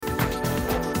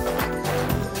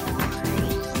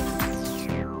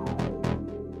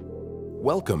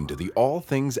Welcome to the All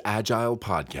Things Agile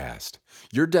podcast,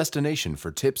 your destination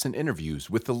for tips and interviews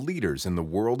with the leaders in the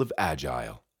world of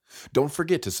Agile. Don't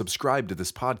forget to subscribe to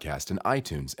this podcast in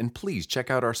iTunes and please check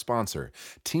out our sponsor,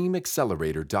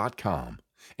 TeamAccelerator.com.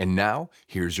 And now,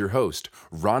 here's your host,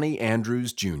 Ronnie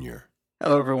Andrews Jr.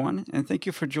 Hello, everyone, and thank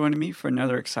you for joining me for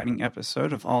another exciting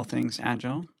episode of All Things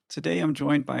Agile. Today, I'm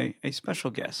joined by a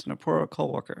special guest, Nupura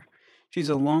Kulwalkar. She's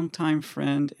a longtime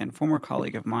friend and former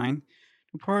colleague of mine.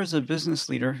 Nupura is a business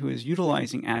leader who is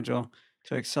utilizing Agile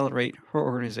to accelerate her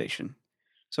organization.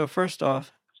 So first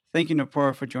off, thank you,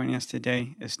 Nupura, for joining us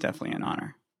today. It's definitely an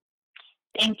honor.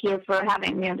 Thank you for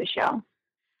having me on the show.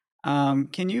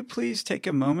 Can you please take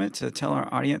a moment to tell our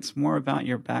audience more about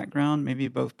your background, maybe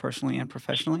both personally and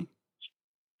professionally?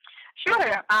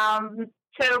 Sure.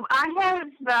 So I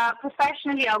have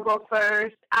professionally, I'll go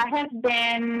first. I have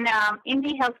been in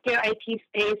the healthcare IT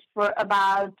space for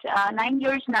about 9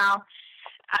 years now,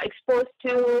 exposed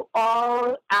to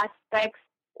all aspects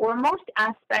or most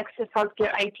aspects of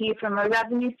healthcare IT from a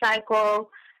revenue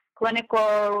cycle,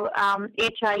 clinical,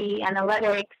 HIE,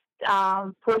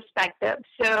 analytics perspective.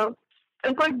 So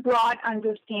a good broad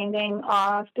understanding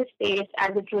of the space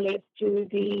as it relates to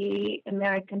the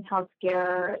American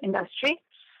healthcare industry.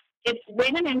 It's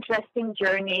been an interesting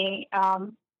journey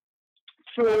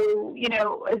through,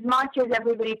 as much as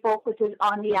everybody focuses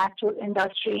on the actual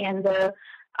industry and the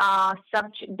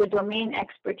domain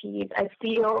expertise, I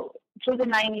feel through the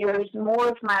 9 years, more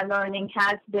of my learning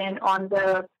has been on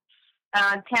the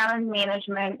talent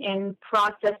management and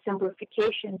process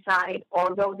simplification side,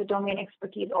 although the domain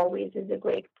expertise always is a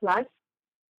great plus.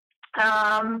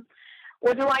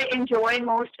 What do I enjoy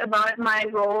most about my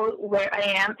role where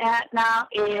I am at now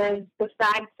is the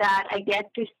fact that I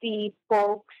get to see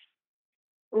folks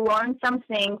learn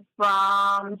something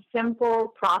from simple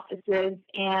processes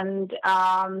and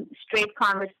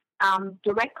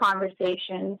direct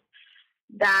conversations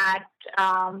that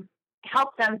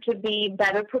help them to be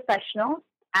better professionals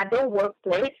at their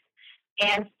workplace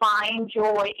and find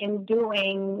joy in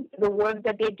doing the work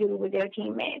that they do with their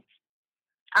teammates.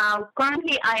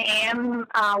 Currently, I am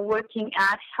working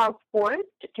at HealthPort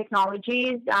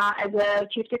Technologies as a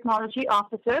Chief Technology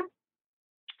Officer.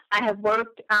 I have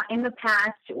worked in the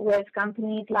past with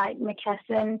companies like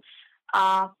McKesson,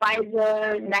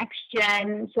 Pfizer,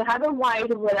 NextGen, so I have a wide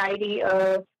variety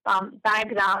of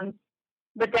backgrounds,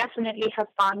 but definitely have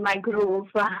found my groove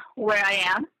where I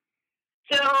am.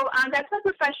 So that's my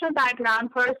professional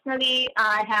background. Personally,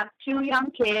 I have 2 young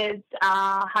kids,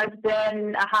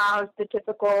 husband, a house, the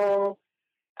typical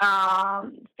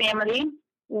family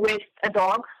with a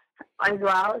dog as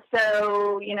well.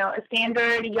 So, a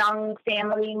standard young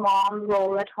family mom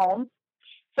role at home.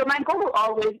 So my goal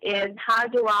always is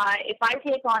if I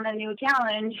take on a new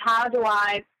challenge, how do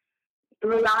I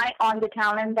rely on the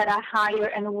talent that I hire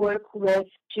and work with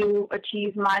to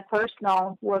achieve my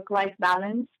personal work-life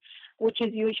balance, which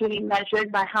is usually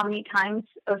measured by how many times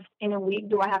in a week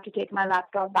do I have to take my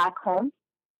laptop back home.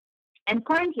 And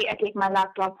currently, I take my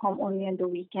laptop home only on the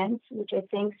weekends, which I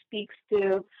think speaks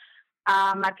to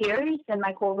my peers and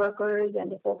my coworkers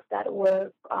and the folks that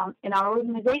work in our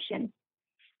organization.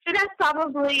 So that's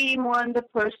probably more on the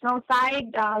personal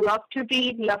side. Love to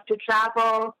read, love to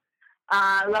travel,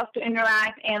 love to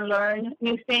interact and learn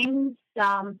new things,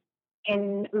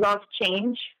 and love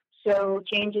change. So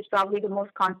change is probably the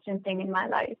most constant thing in my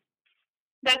life.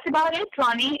 That's about it,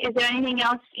 Ronnie. Is there anything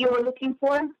else you were looking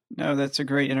for? No, that's a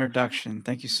great introduction.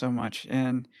 Thank you so much.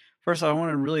 And first, I want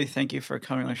to really thank you for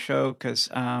coming on the show because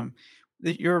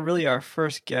you're really our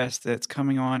first guest that's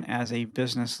coming on as a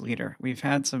business leader. We've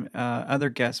had some other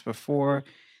guests before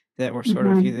that were sort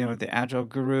of, the agile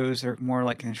gurus or more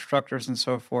like instructors and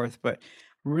so forth, but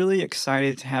really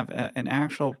excited to have an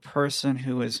actual person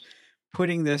who is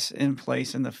putting this in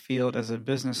place in the field as a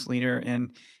business leader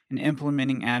and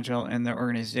implementing Agile in their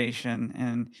organization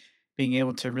and being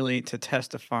able to really to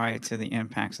testify to the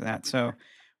impacts of that. So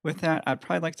with that, I'd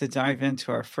probably like to dive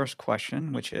into our first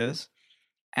question, which is,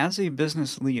 as a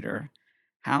business leader,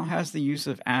 how has the use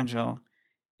of Agile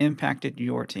impacted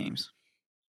your teams?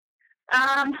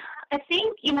 I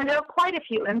think, there are quite a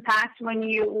few impacts when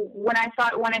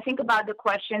I think about the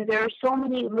question. There are so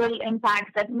many little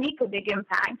impacts that make a big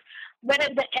impact. But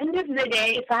at the end of the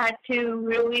day, if I had to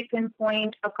really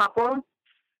pinpoint a couple,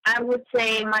 I would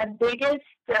say my biggest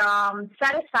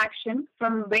satisfaction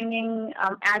from bringing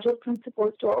Agile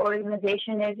principles to our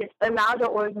organization is it allowed the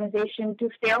organization to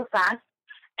fail fast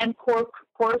and course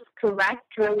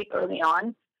correct really early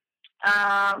on.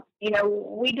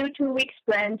 We do 2-week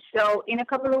sprints, so in a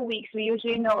couple of weeks, we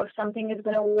usually know if something is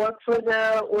going to work for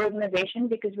the organization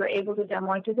because we're able to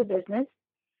demo it to the business.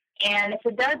 And if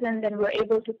it doesn't, then we're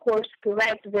able to course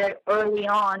correct very early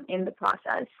on in the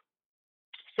process.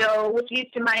 So, which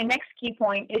leads to my next key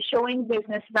point is showing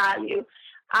business value.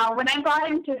 When I got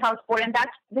into HealthPort, and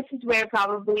this is where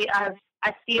probably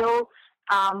I feel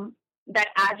that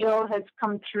Agile has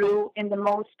come through in the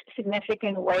most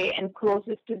significant way and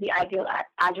closest to the ideal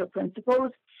Agile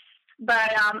principles.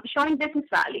 But showing business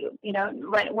value,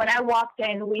 when I walked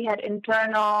in, we had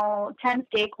internal 10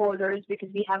 stakeholders because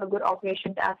we have a good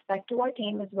operations aspect to our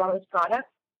team as well as product.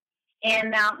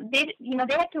 And they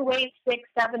had to wait 6,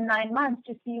 7, 9 months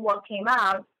to see what came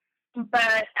out.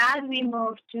 But as we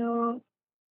moved to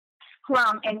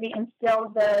Scrum and we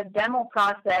instilled the demo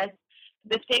process,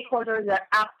 the stakeholders are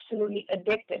absolutely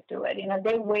addicted to it.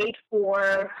 They wait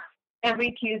for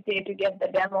every Tuesday to get the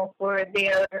demo for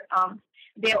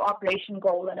their operation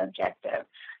goal and objective.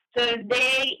 So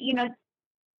they,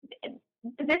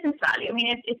 the business value. I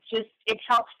mean, it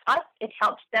helps us, it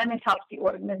helps them, it helps the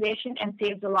organization, and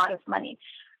saves a lot of money.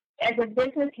 As a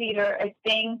business leader, I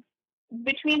think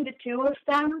between the two of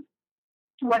them,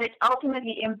 what it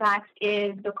ultimately impacts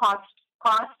is the cost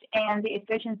and the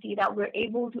efficiency that we're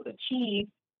able to achieve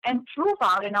and prove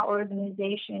out in our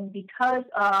organization because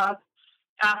of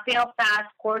fail fast,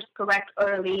 course correct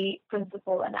early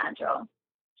principle and Agile.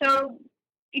 So,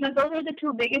 those are the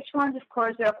two biggest ones. Of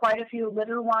course, there are quite a few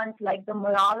little ones like the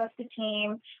morale of the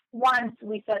team. Once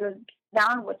we settled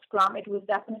down with Scrum, it was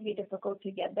definitely difficult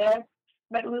to get there.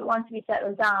 But once we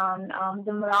settled down,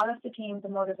 the morale of the team, the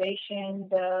motivation,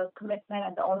 the commitment,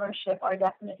 and the ownership are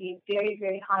definitely very,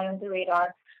 very high on the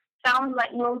radar. Sound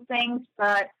like little things,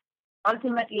 but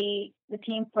ultimately the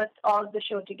team puts all of the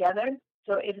show together.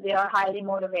 So if they are highly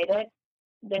motivated,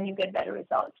 then you get better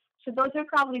results. So those are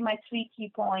probably my 3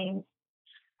 key points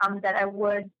that I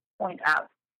would point out.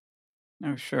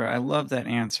 Oh, sure. I love that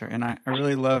answer. And I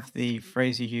really love the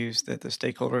phrase you used that the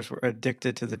stakeholders were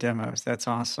addicted to the demos. That's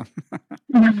awesome.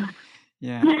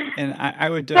 Yeah. And I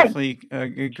would definitely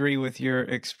agree with your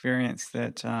experience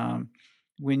that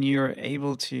when you're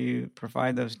able to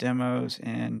provide those demos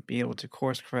and be able to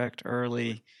course correct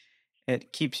early,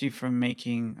 it keeps you from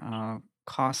making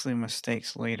costly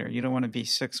mistakes later. You don't want to be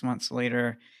 6 months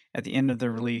later at the end of the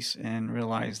release and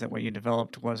realize that what you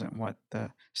developed wasn't what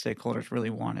the stakeholders really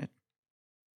wanted.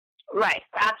 Right,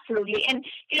 absolutely. And,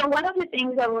 one of the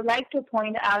things I would like to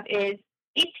point out is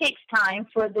it takes time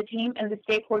for the team and the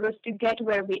stakeholders to get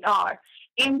where we are.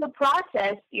 In the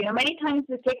process, many times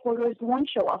the stakeholders won't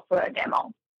show up for a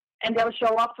demo. And they'll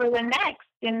show up for the next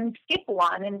and skip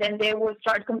one. And then they will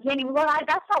start complaining, well,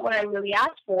 that's not what I really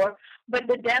asked for. But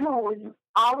the demo is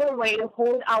our way to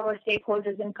hold our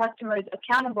stakeholders and customers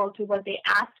accountable to what they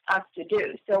asked us to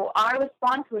do. So our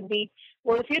response would be,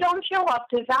 well, if you don't show up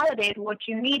to validate what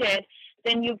you needed,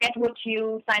 then you get what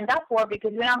you signed up for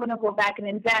because we're not going to go back and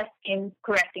invest in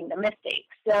correcting the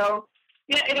mistakes. So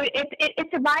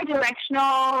it's a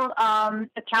bi-directional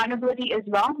accountability as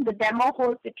well. The demo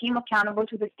holds the team accountable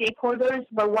to the stakeholders,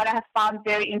 but what I have found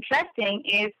very interesting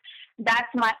is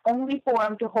that's my only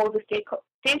forum to hold the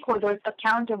stakeholders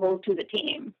accountable to the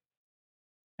team.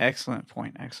 Excellent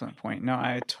point. No,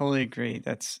 I totally agree.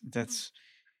 That's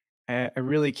a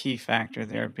really key factor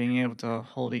there, being able to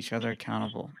hold each other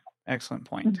accountable. Excellent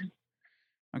point.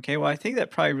 Mm-hmm. Okay, well, I think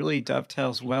that probably really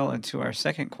dovetails well into our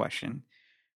second question,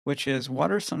 which is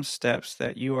what are some steps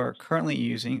that you are currently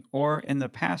using or in the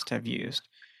past have used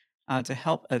to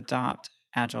help adopt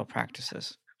Agile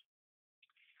practices?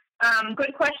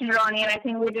 Good question, Ronnie. And I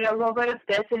think we did a little bit of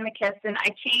this in McKesson.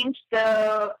 I changed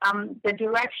the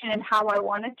direction and how I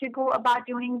wanted to go about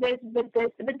doing this. But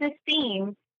this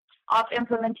theme of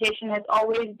implementation has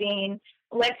always been,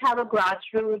 let's have a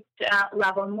grassroots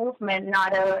level movement,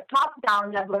 not a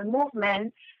top-down level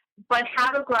movement, but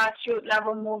have a grassroots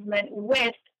level movement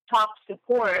with top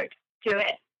support to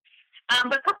it.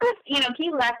 But a couple of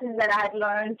key lessons that I had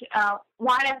learned.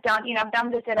 One I've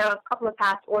done this at a couple of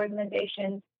past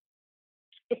organizations.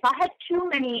 If I had too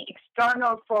many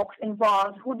external folks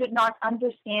involved who did not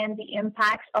understand the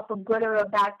impacts of a good or a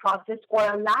bad process or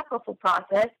a lack of a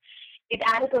process, it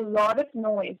added a lot of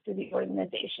noise to the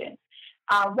organization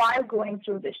while going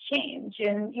through this change.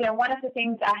 And, one of the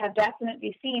things I have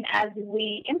definitely seen as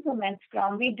we implement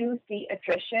Scrum, we do see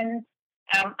attrition.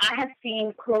 I have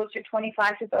seen close to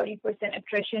 25 to 30%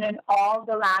 attrition in all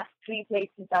the last 3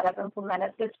 places that I've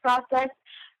implemented this process.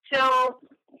 So,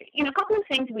 a couple of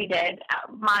things we did.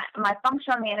 My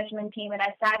functional management team and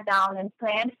I sat down and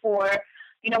planned for,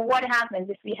 what happens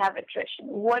if we have attrition?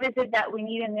 What is it that we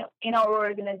need in our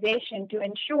organization to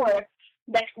ensure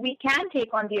that we can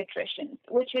take on the attrition,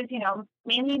 which is,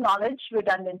 mainly knowledge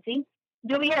redundancy.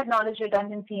 Do we have knowledge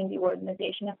redundancy in the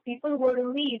organization? If people were to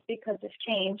leave because of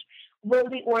change, will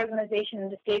the organization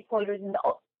and the stakeholders and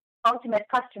the ultimate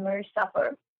customers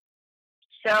suffer?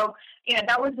 So,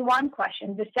 that was one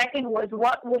question. The second was,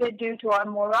 what would it do to our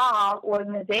morale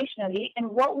organizationally, and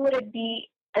what would it be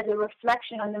as a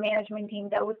reflection on the management team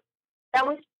that was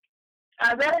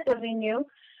relatively new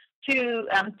to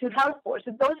Healthforce?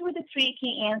 So those were the three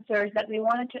key answers that we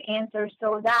wanted to answer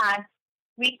so that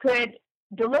we could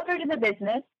deliver to the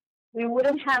business. We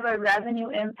wouldn't have a revenue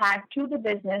impact to the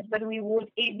business, but we would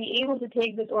be able to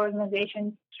take this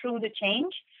organization through the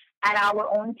change at our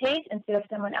own pace instead of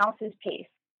someone else's pace.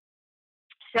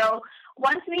 So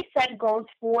once we set goals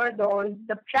for those,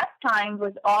 the prep time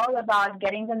was all about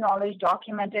getting the knowledge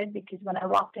documented, because when I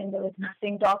walked in, there was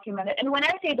nothing documented. And when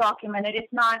I say documented,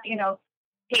 it's not,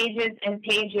 pages and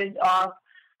pages of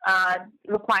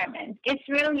requirements. It's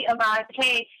really about,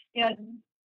 hey,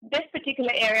 this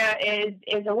particular area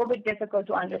is a little bit difficult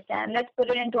to understand. Let's put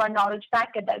it into our knowledge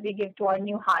packet that we give to our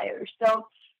new hires. So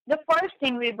the first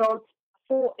thing we wrote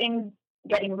in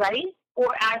getting ready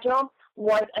for Agile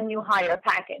was a new hire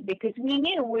packet, because we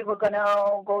knew we were going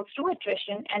to go through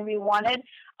attrition and we wanted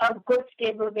a good,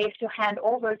 stable base to hand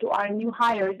over to our new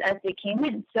hires as they came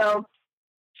in. So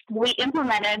we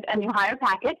implemented a new hire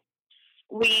packet.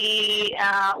 We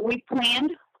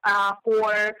planned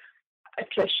for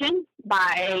attrition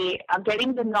by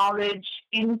getting the knowledge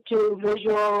into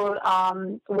visual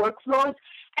workflows.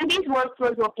 And these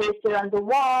workflows were pasted on the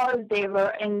walls. They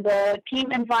were in the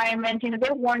team environment.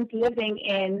 They weren't living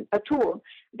in a tool.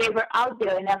 They were out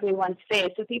there in everyone's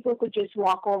face, so people could just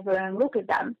walk over and look at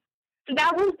them. So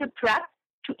that was the prep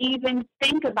to even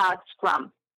think about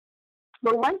Scrum.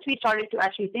 But once we started to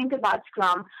actually think about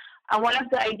Scrum, one of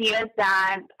the ideas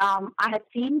that I had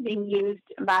seen being used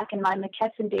back in my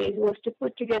McKesson days was to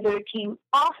put together a team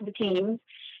of the teams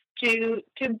to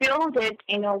build it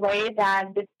in a way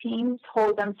that the teams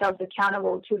hold themselves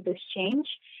accountable to this change,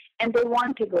 and they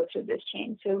want to go through this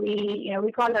change. So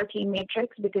we call our team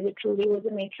matrix, because it truly was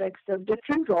a matrix of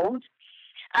different roles.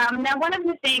 Now, one of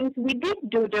the things we did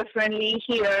do differently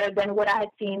here than what I had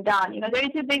seen done, there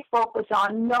is a big focus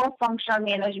on no functional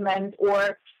management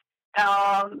or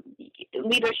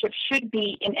leadership should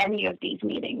be in any of these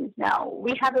meetings. Now,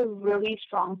 we have a really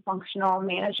strong functional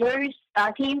managers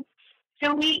team.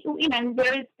 So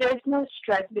there's no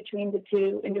stress between the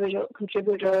two individual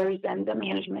contributors and the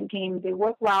management team. They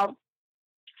work well.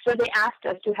 So they asked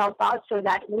us to help out so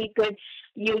that we could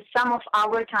use some of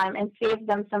our time and save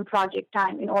them some project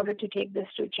time in order to take this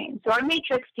through change. So our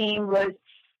matrix team was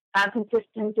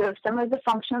consistent of some of the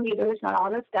functional leaders, not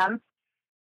all of them,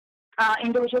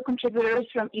 individual contributors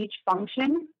from each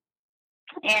function,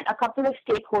 and a couple of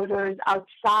stakeholders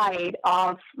outside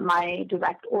of my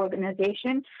direct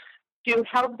organization to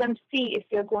help them see if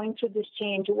they're going through this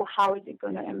change, how is it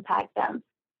going to impact them.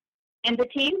 And the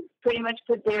team pretty much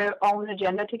put their own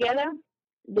agenda together.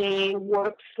 They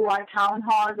worked through our town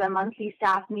halls, our monthly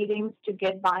staff meetings to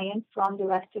get buy-in from the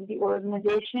rest of the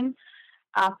organization,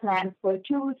 plan for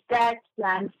tool sets,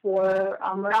 plan for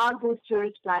morale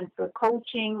boosters, plan for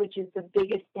coaching, which is the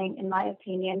biggest thing in my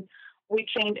opinion. We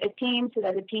trained a team so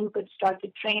that the team could start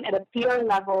to train at a peer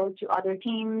level to other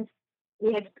teams.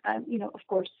 We had, of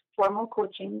course, formal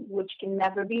coaching, which can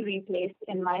never be replaced,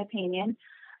 in my opinion,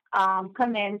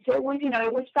 come in. So it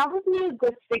was probably a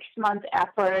good 6-month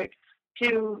effort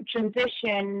to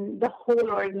transition the whole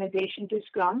organization to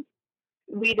Scrum.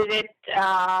 We did it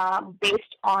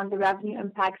based on the revenue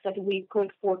impacts that we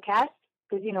could forecast,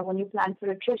 because, when you plan for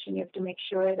attrition, you have to make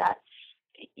sure that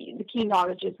the key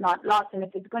knowledge is not lost, and if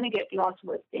it's going to get lost,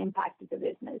 what's the impact of the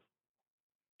business?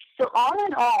 So all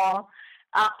in all,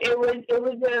 it was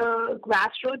a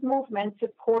grassroots movement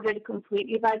supported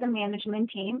completely by the management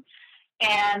team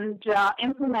and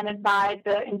implemented by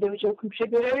the individual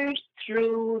contributors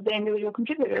through the individual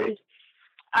contributors.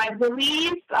 I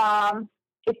believe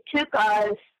it took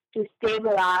us to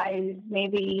stabilize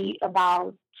maybe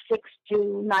about 6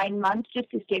 to 9 months just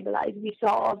to stabilize. We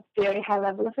saw a very high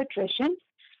level of attrition,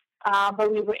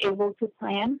 but we were able to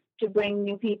plan to bring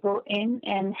new people in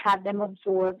and have them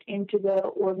absorbed into the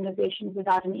organization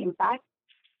without any impact.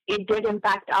 It did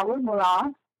impact our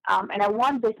morale, and I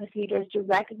want business leaders to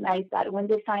recognize that when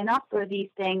they sign up for these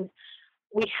things,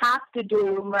 we have to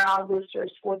do morale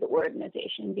boosters for the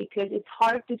organization, because it's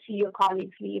hard to see your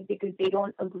colleagues leave because they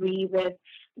don't agree with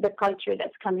the culture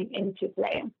that's coming into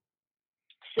play.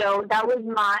 So that was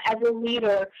as a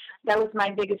leader, that was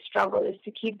my biggest struggle, is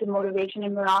to keep the motivation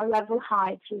and morale level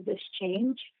high through this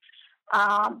change.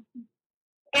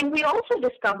 And we also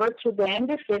discovered through the end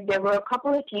of it, there were a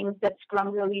couple of teams that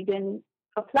Scrum really didn't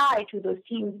apply to those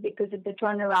teams because of the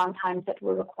turnaround times that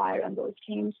were required on those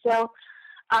teams. So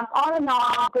all in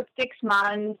all, good 6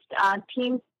 months.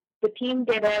 The team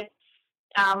did it.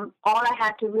 All I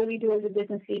had to really do as a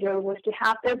business leader was to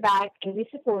have their back and be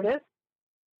supportive.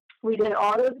 We did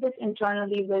all of this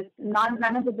internally with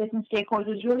none of the business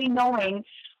stakeholders really knowing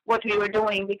what we were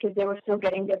doing because they were still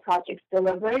getting their projects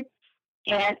delivered,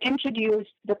 and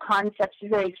introduced the concepts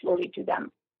very slowly to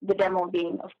them. The demo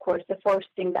being, of course, the first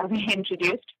thing that we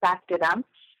introduced back to them.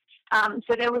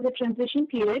 So there was a transition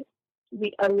period.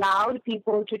 We allowed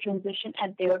people to transition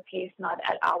at their pace, not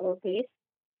at our pace.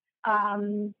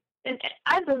 And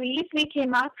I believe we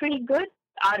came out pretty good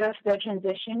out of the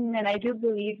transition, and I do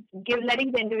believe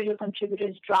letting the individual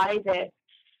contributors drive it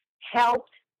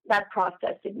helped that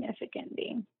process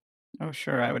significantly. Oh,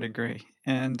 sure, I would agree.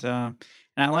 And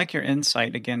I like your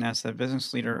insight again as the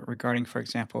business leader regarding, for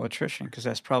example, attrition, because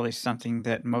that's probably something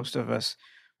that most of us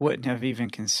wouldn't have even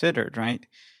considered, right?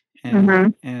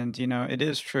 And it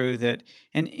is true that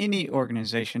in any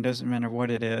organization, doesn't matter what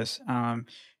it is,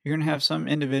 you're going to have some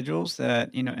individuals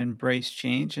that embrace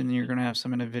change, and you're going to have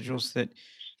some individuals that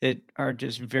are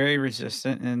just very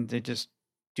resistant and they just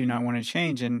do not want to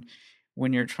change. And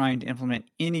when you're trying to implement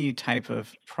any type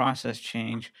of process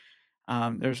change,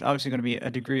 there's obviously going to be a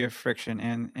degree of friction,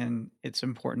 and it's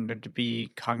important to be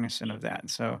cognizant of that.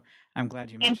 So I'm glad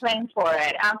you And mentioned plan for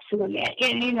it, absolutely.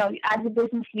 And as a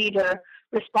business leader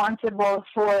responsible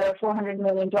for $400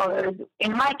 million,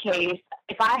 in my case,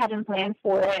 if I hadn't planned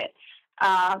for it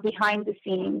behind the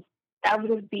scenes, that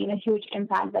would have been a huge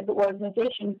impact that the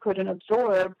organization couldn't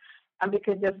absorb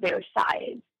because of their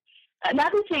size.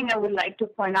 Another thing I would like to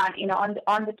point out,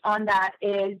 on that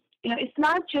is, it's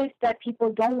not just that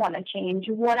people don't want to change.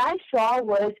 What I saw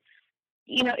was,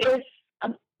 is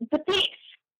the pace.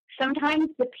 Sometimes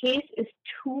the pace is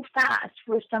too fast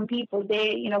for some people.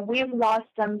 We've lost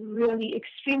some really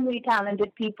extremely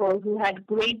talented people who had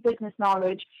great business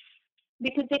knowledge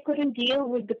because they couldn't deal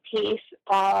with the pace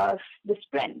of the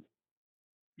sprint.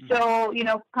 So,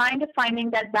 kind of finding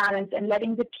that balance and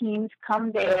letting the teams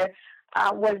come there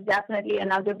was definitely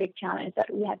another big challenge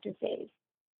that we had to face.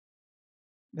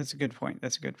 That's a good point.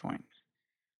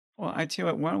 Well, I tell you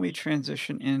what, why don't we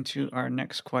transition into our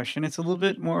next question? It's a little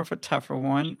bit more of a tougher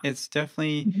one. It's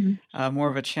definitely more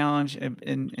of a challenge,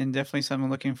 and definitely something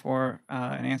I'm looking for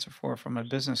an answer for from a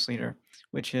business leader,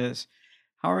 which is,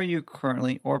 how are you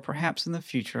currently, or perhaps in the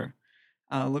future,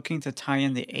 looking to tie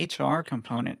in the HR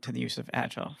component to the use of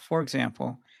Agile? For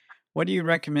example, what do you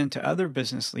recommend to other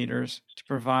business leaders to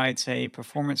provide, say,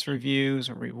 performance reviews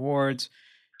or rewards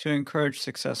to encourage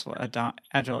successful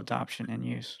Agile adoption and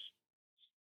use?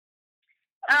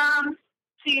 I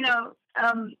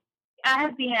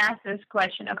have been asked this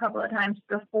question a couple of times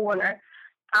before.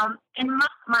 In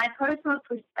my personal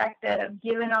perspective,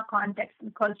 given our context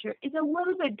and culture, is a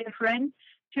little bit different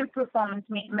to performance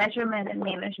measurement and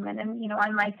management. And, I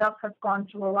myself have gone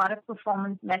through a lot of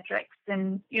performance metrics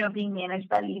and, being managed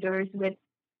by leaders with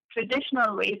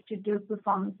traditional ways to do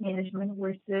performance management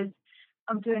versus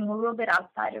doing a little bit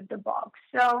outside of the box.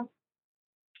 So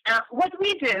what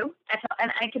we do,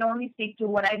 and I can only speak to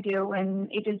what I do, and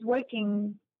it is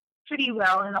working pretty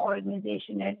well in the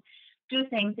organization, is two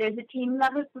things. There's a team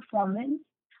level performance,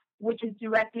 which is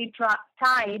directly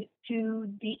tied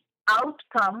to the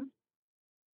outcome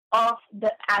of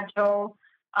the agile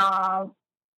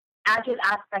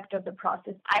aspect of the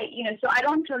process. So I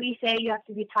don't really say you have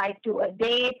to be tied to a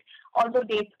date, although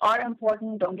dates are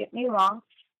important, don't get me wrong,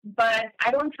 but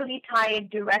I don't really tie it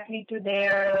directly to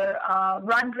their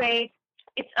run rate.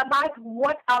 It's about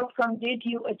what outcome did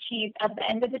you achieve at the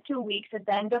end of the 2 weeks, at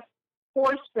the end of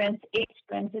 4 sprints, 8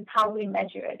 sprints, is how we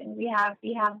measure it. And we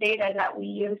have data that we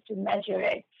use to measure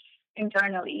it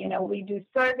internally. We do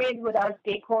surveys with our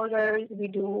stakeholders. We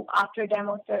do after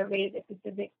demo surveys if it's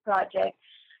a big project.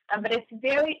 But it's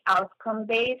very outcome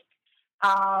based,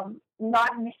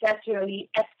 not necessarily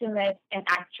estimate and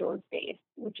actual based,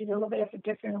 which is a little bit of a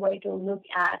different way to look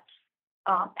at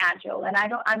Agile. And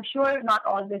I'm sure not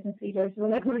all business leaders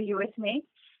will agree with me,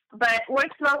 but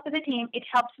works well for the team. It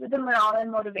helps with the morale and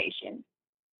motivation.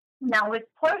 Now, with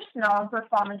personal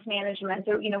performance management,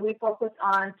 so, we focus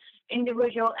on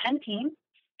individual and team.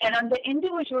 And on the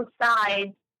individual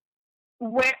side,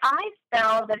 where I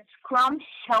felt that Scrum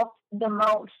helped the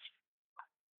most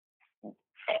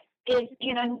is,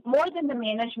 more than the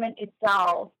management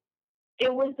itself,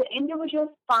 it was the individuals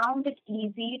found it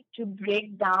easy to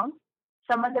break down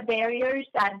some of the barriers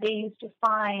that they used to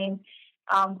find,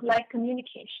 like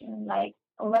communication, like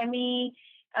let me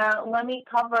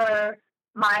cover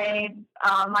my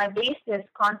basis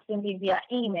constantly via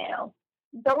email.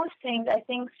 those things, I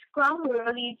think Scrum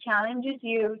really challenges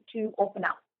you to open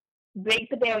up, break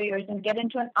the barriers, and get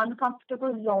into an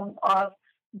uncomfortable zone of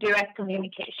direct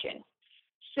communication.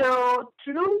 So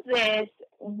through this,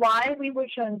 while we were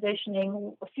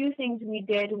transitioning, a few things we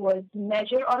did was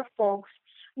measure our folks,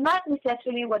 not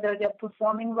necessarily whether they're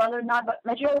performing well or not, but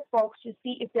measure our folks to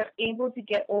see if they're able to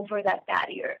get over that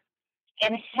barrier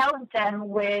and help them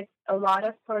with a lot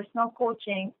of personal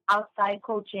coaching, outside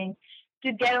coaching,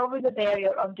 to get over the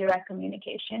barrier of direct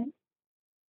communication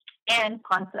and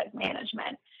conflict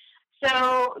management.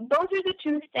 So those are the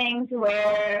two things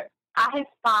where I have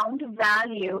found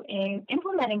value in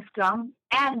implementing Scrum,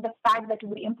 and the fact that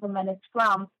we implemented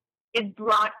Scrum, it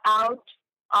brought out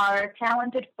our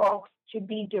talented folks to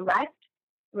be direct,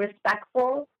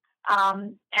 respectful,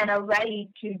 and are ready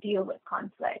to deal with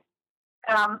conflict.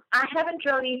 I haven't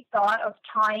really thought of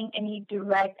tying any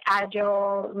direct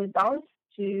agile results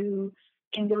to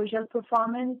individual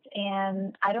performance,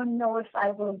 and I don't know if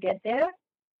I will get there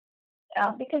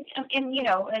because in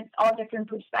all different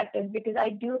perspectives, because I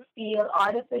do feel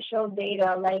artificial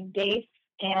data like days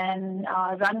and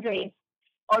run rates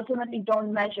ultimately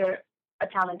don't measure a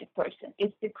talented person.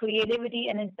 It's the creativity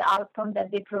and it's the outcome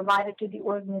that they provided to the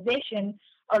organization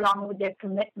along with their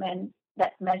commitment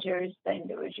that measures the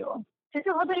individual. So it's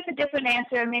a little bit of a different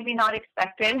answer, maybe not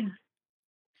expected.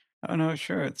 Oh no,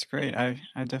 sure, it's great. I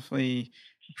definitely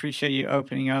appreciate you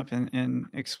opening up and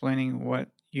explaining what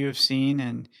you have seen,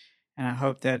 and I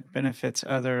hope that benefits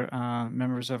other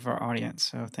members of our audience.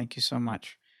 So thank you so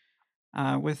much.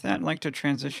 With that, I'd like to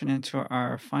transition into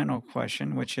our final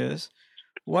question, which is,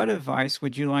 what advice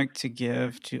would you like to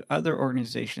give to other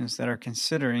organizations that are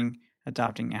considering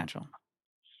adopting Agile?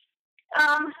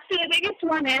 So the biggest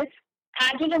one is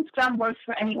Agile and Scrum works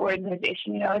for any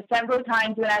organization. Several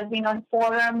times when I've been on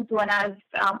forums, when I've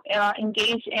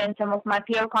engaged in some of my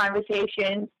peer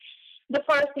conversations, the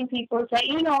first thing people say,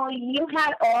 you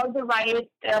had all the right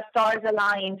stars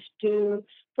aligned to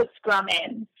put Scrum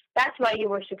in. That's why you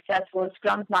were successful.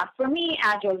 Scrum's not for me.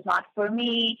 Agile's not for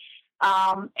me.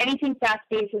 Anything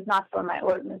fast-paced is not for my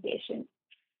organization.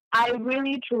 I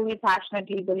really, truly,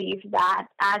 passionately believe that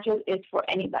Agile is for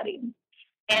anybody.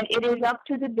 And it is up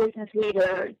to the business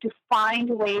leader to find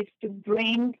ways to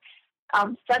bring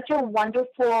such a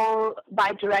wonderful,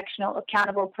 bidirectional,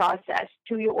 accountable process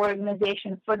to your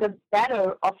organization for the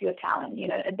better of your talent.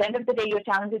 At the end of the day, your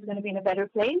talent is going to be in a better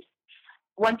place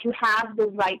once you have the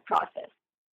right process.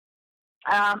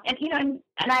 And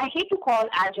I hate to call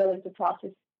Agile as a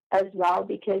process as well,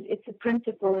 because it's a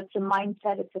principle, it's a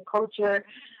mindset, it's a culture.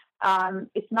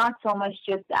 It's not so much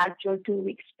just the actual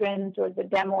 2-week sprint or the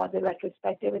demo or the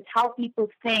retrospective. It's how people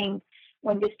think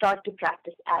when they start to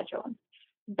practice Agile.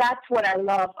 That's what I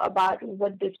love about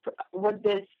what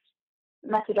this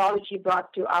methodology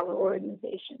brought to our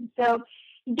organization. So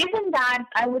given that,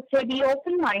 I would say be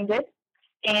open-minded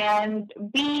and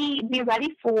be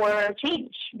ready for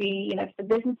change. If the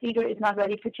business leader is not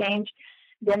ready for change,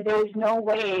 then there is no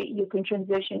way you can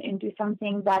transition into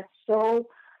something that's so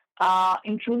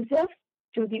intrusive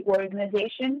to the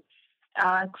organization,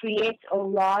 creates a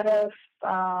lot of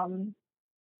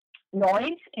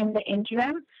noise in the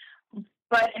interim.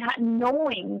 But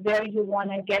knowing where you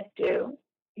want to get to,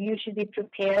 you should be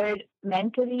prepared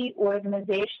mentally,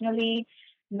 organizationally,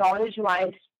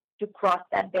 knowledge-wise to cross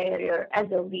that barrier as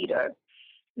a leader.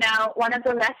 Now, one of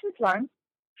the lessons learned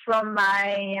from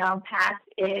my past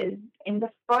is in the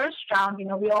first round,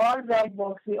 we all read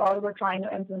books. We all were trying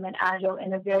to implement Agile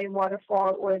in a very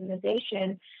waterfall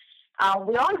organization.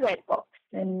 We all read books,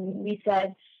 and we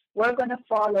said, we're going to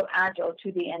follow Agile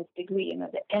to the nth degree,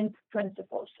 the nth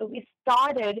principle. So we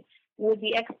started with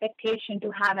the expectation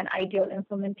to have an ideal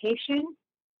implementation.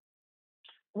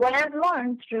 What I've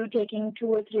learned through taking 2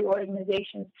 or 3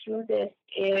 organizations through this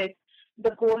is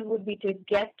the goal would be to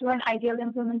get to an ideal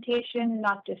implementation,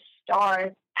 not to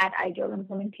start at ideal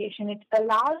implementation. It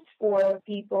allows for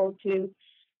people to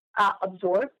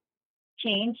absorb,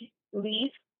 change,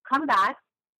 leave, come back,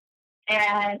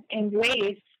 and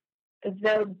embrace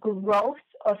the growth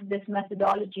of this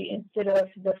methodology instead of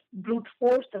the brute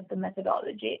force of the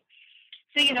methodology.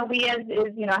 So, we as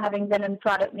having been in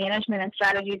product management and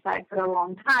strategy side for a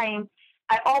long time,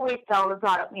 I always tell the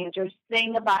product managers,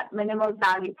 think about minimal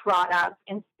value product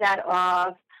instead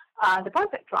of the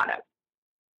perfect product.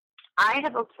 I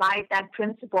have applied that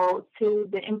principle to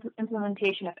the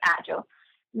implementation of Agile.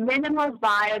 Minimal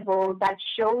viable that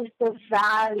shows the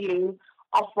value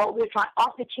of what we're trying,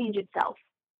 of the change itself.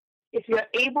 If you're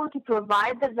able to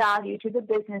provide the value to the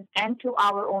business and to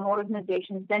our own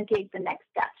organizations, then take the next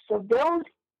step. So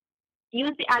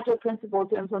use the Agile principle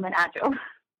to implement Agile.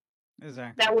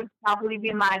 Exactly. That would probably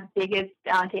be my biggest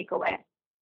takeaway.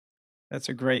 That's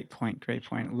a great point. Great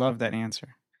point. Love that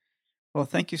answer. Well,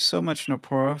 thank you so much,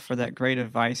 Nopura, for that great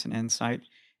advice and insight.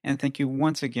 And thank you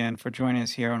once again for joining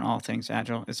us here on All Things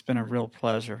Agile. It's been a real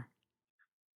pleasure.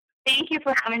 Thank you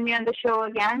for having me on the show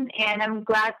again, and I'm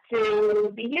glad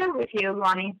to be here with you,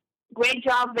 Ronnie. Great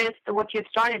job with what you've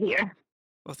started here.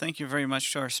 Well, thank you very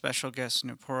much to our special guest,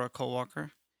 Nopura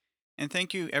Kolwalker. And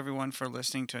thank you, everyone, for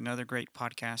listening to another great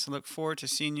podcast. I look forward to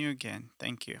seeing you again.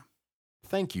 Thank you.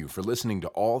 Thank you for listening to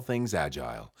All Things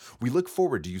Agile. We look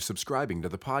forward to you subscribing to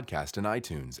the podcast in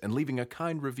iTunes and leaving a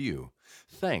kind review.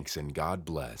 Thanks and God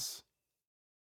bless.